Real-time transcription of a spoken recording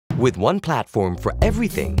With one platform for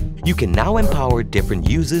everything, you can now empower different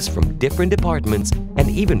users from different departments and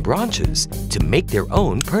even branches to make their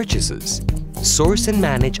own purchases. Source and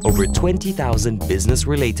manage over 20,000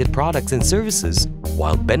 business-related products and services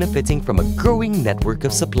while benefiting from a growing network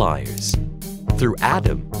of suppliers. Through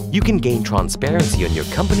Adam, you can gain transparency on your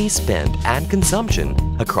company's spend and consumption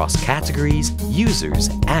across categories, users,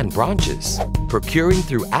 and branches. Procuring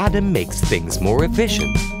through Adam makes things more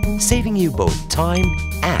efficient, saving you both time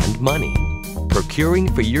and money.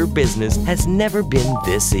 Procuring for your business has never been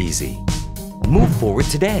this easy. Move forward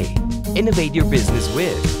today. Innovate your business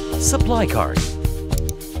with Supplycart.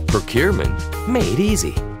 Procurement made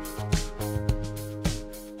easy.